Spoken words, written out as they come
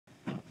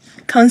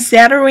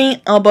Considering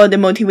about the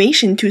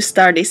motivation to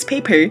start this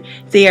paper,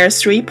 there are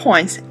 3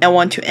 points I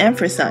want to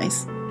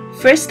emphasize.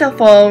 First of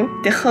all,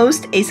 the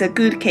host is a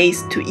good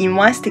case to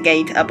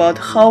investigate about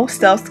how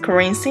South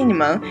Korean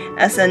cinema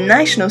as a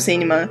national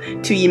cinema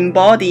to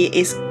embody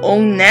its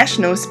own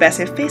national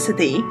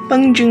specificity.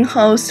 Bong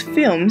Joon-ho's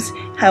films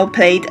have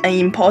played an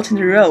important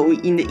role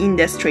in the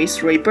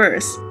industry's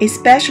rebirth.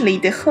 Especially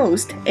the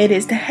host, it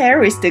is the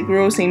highest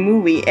grossing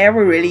movie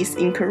ever released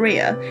in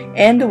Korea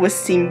and was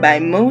seen by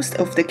most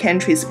of the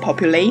country's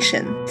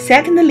population.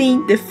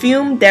 Secondly, the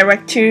film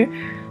director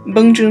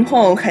Bong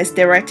Joon-ho has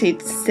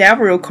directed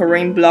several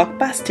Korean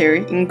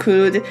blockbusters,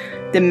 including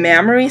The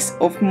Memories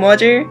of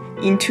Murder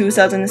in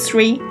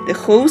 2003, The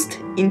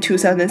Host in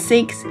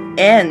 2006,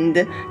 and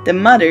The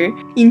Mother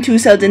in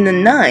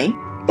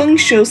 2009. Bong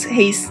shows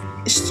his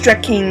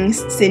striking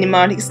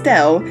cinematic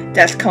style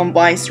that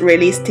combines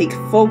realistic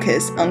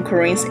focus on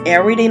Koreans'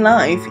 everyday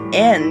life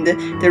and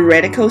the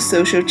radical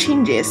social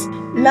changes.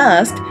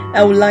 Last,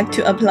 I would like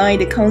to apply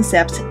the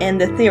concepts and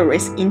the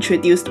theories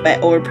introduced by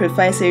our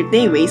Professor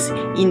Davis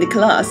in the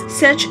class,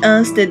 such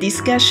as the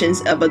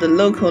discussions about the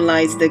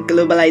localized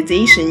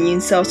globalization in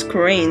South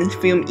Korean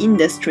film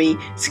industry,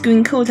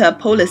 screen quota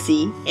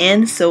policy,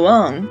 and so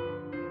on.